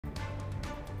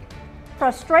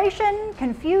Frustration,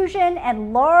 confusion,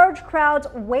 and large crowds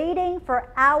waiting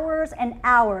for hours and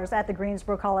hours at the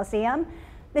Greensboro Coliseum.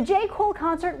 The J. Cole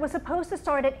concert was supposed to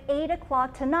start at 8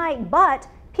 o'clock tonight, but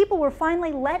people were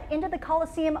finally let into the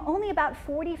Coliseum only about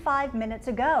 45 minutes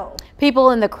ago. People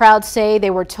in the crowd say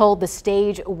they were told the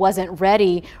stage wasn't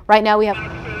ready. Right now we have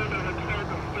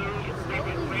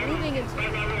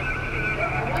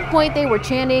At one point they were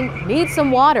chanting, "Need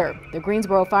some water." The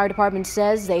Greensboro Fire Department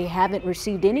says they haven't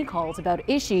received any calls about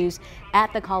issues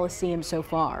at the Coliseum so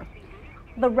far.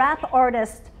 The rap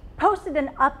artist posted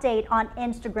an update on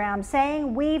Instagram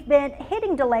saying, "We've been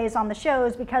hitting delays on the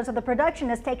shows because of the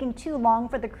production is taking too long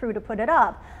for the crew to put it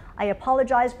up. I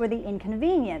apologize for the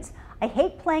inconvenience. I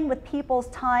hate playing with people's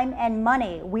time and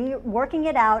money. We're working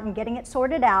it out and getting it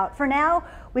sorted out. For now,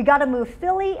 we got to move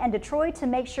Philly and Detroit to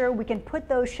make sure we can put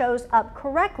those shows up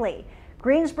correctly.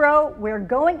 Greensboro, we're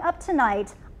going up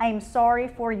tonight. I am sorry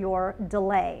for your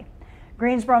delay."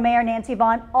 Greensboro Mayor Nancy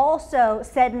Vaughn also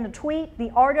said in a tweet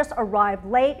the artists arrived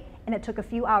late and it took a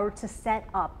few hours to set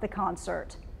up the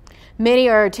concert. Many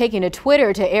are taking to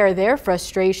Twitter to air their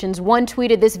frustrations. One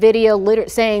tweeted this video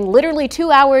saying, "Literally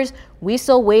 2 hours, we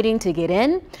still waiting to get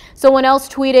in." Someone else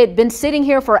tweeted, "Been sitting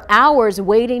here for hours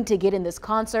waiting to get in this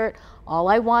concert. All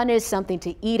I want is something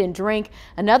to eat and drink."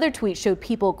 Another tweet showed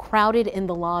people crowded in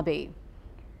the lobby.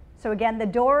 So again, the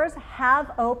doors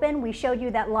have opened. We showed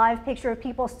you that live picture of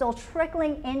people still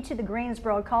trickling into the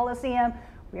Greensboro Coliseum.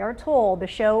 We are told the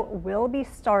show will be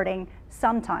starting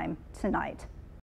sometime tonight.